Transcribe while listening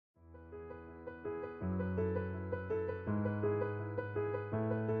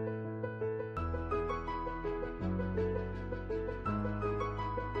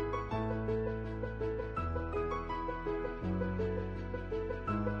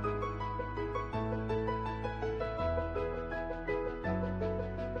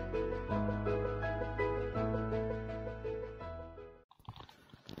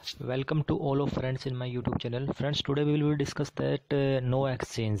Welcome to all of friends in my YouTube channel. Friends, today we will discuss that no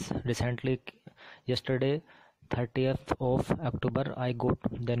exchange. Recently, yesterday 30th of October, I got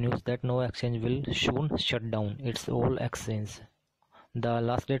the news that no exchange will soon shut down. It's all exchange. The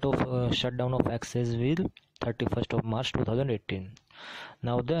last date of shutdown of exchange will 31st of March 2018.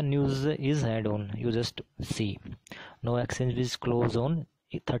 Now the news is head on. You just see. No exchange is closed on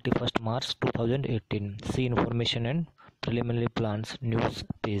 31st March 2018. See information and preliminary plans news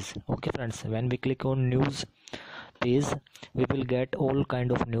page. Okay friends, when we click on news page, we will get all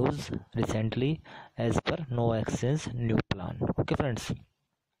kind of news recently as per no exchange new plan. Okay friends,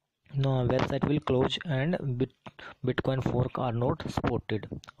 no website will close and bitcoin fork are not supported.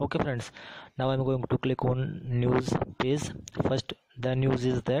 Okay friends, now I'm going to click on news page. First, the news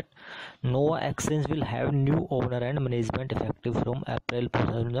is that no exchange will have new owner and management effective from April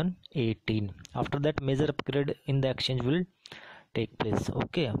 2018. After that, major upgrade in the exchange will take place,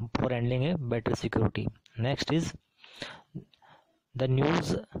 okay, for handling a better security. Next is the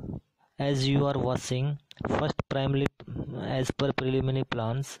news. As you are watching, first primarily as per preliminary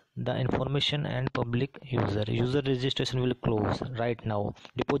plans, the information and public user registration will close right now.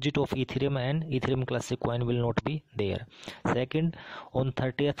 Deposit of Ethereum and Ethereum Classic coin will not be there. Second, on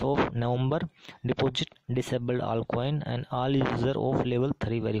 30th of November, deposit disabled all coin and all user of level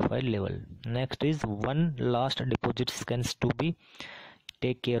 3 verified level. Next is one last deposit scans to be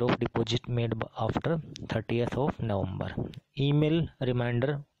take care of deposit made after 30th of November. Email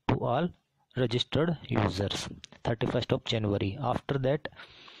reminder to all registered users 31st of January. After that,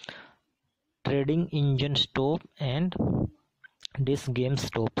 trading engine stop and this game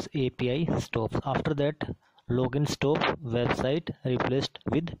stops, API stops. After that, login stop, website replaced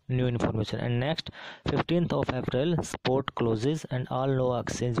with new information. And next, 15th of April, spot closes and all no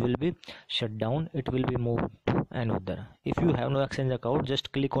exchange will be shut down. It will be moved to another. If you have no exchange account,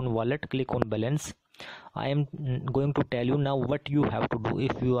 just click on wallet, click on balance. I am going to tell you now what you have to do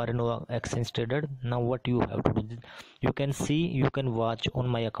if you are no exchange trader. Now what you have to do, you can see, you can watch on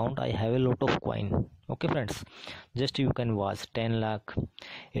my account. I have a lot of coin. Okay friends, just you can watch 10 lakh,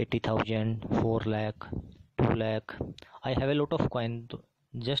 80,000, 4 lakh, 2 lakh. I have a lot of coin.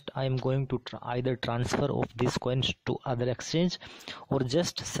 Just I am going to either transfer of these coins to other exchange or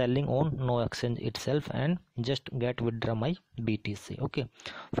just selling on no exchange itself and just get withdraw my BTC. Okay,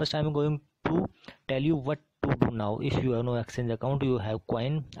 first I am going to tell you what to do now. If you have no exchange account, you have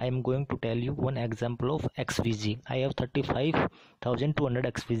coin. I am going to tell you one example of XVG. I have 35,200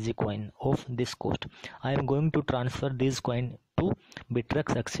 XVG coin of this cost. I am going to transfer this coin to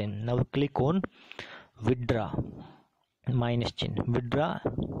Bittrex exchange. Now click on withdraw minus chain, withdraw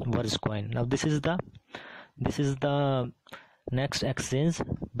verse coin. Now this is the next exchange,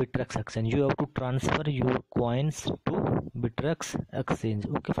 Bittrex exchange. You have to transfer your coins to Bittrex exchange.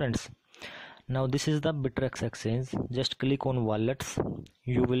 Okay friends, now this is the Bittrex exchange. Just click on wallets.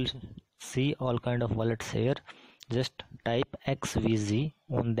 You will see all kind of wallets here. Just type XVG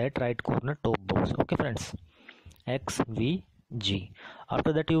on that right corner top box. Okay friends, XVG.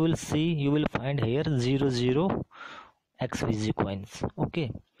 After that, you will see, you will find here 00 XVG coins.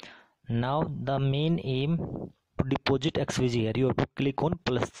 Okay, now the main aim to deposit XVG here, you have to click on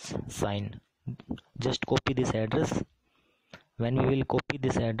plus sign. Just copy this address. When we will copy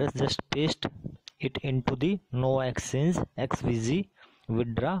this address, just paste it into the no exchange XVG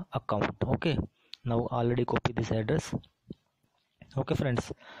withdraw account. Okay, now already copy this address. Okay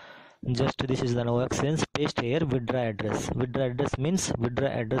friends, just this is the no exchange, paste here withdraw address. Withdraw address means withdraw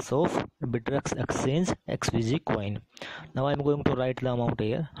address of Bittrex exchange XVG coin. Now I am going to write the amount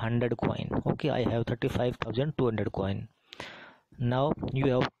here, 100 coin. Okay, I have 35,200 coin. Now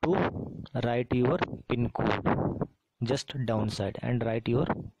you have to write your pin code just downside and write your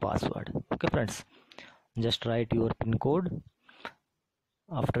password. Okay friends, just write your pin code.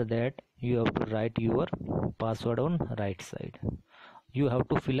 After that, you have to write your password on right side. You have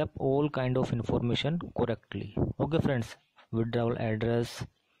to fill up all kind of information correctly. Okay friends, withdrawal address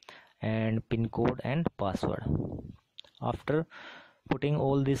and pin code and password. After putting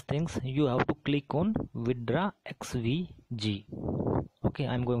all these things, you have to click on withdraw XVG. Okay,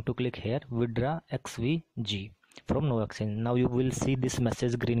 I'm going to click here withdraw XVG from no exchange. Now you will see this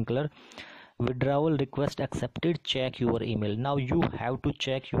message green color, withdrawal request accepted, check your email. Now you have to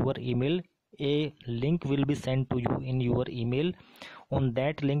check your email. A link will be sent to you in your email. On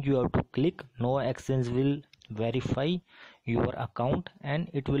that link you have to click. No exchange will verify your account and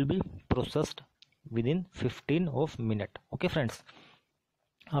it will be processed within 15 of minute. Okay friends,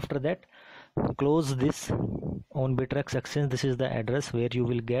 after that, close this on Bittrex exchange. This is the address where you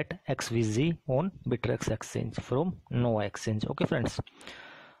will get XVG on Bittrex exchange from no exchange. Okay friends,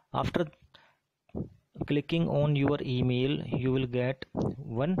 After clicking on your email, you will get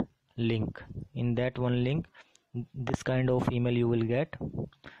one link. In that one link, this kind of email you will get,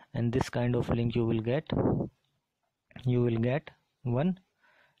 and this kind of link you will get. You will get one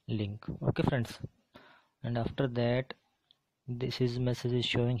link. Okay friends, and after that, this is message is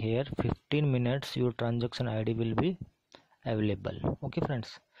showing here 15 minutes your transaction ID will be available. Okay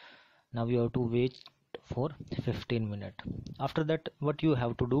friends, now you have to wait for 15 minutes. After that, what you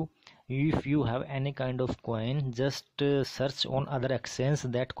have to do, if you have any kind of coin, just search on other exchange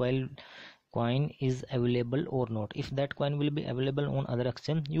that coin is available or not. If that coin will be available on other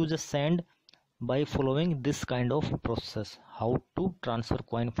exchange, you just send by following this kind of process. How to transfer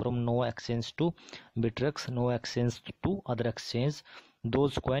coin from no exchange to Bittrex, no exchange to other exchange,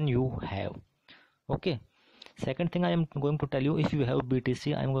 those coin you have. Okay, second thing I am going to tell you, if you have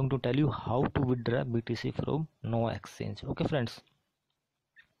BTC, I am going to tell you how to withdraw BTC from no exchange. Okay friends,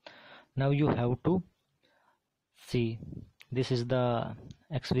 now you have to see, this is the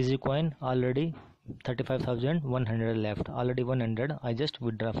XVZ coin, already 35,100 left, already 100 I just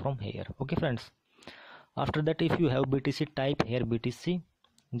withdraw from here. Okay friends, after that, if you have BTC, type here BTC,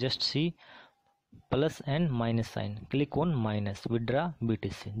 just see plus and minus sign, click on minus, withdraw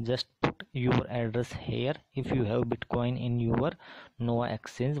BTC, just put your address here. If you have Bitcoin in your Nova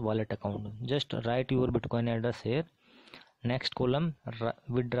Exchange wallet account, just write your Bitcoin address here. Next column,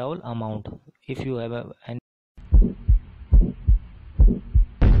 withdrawal amount. If you have an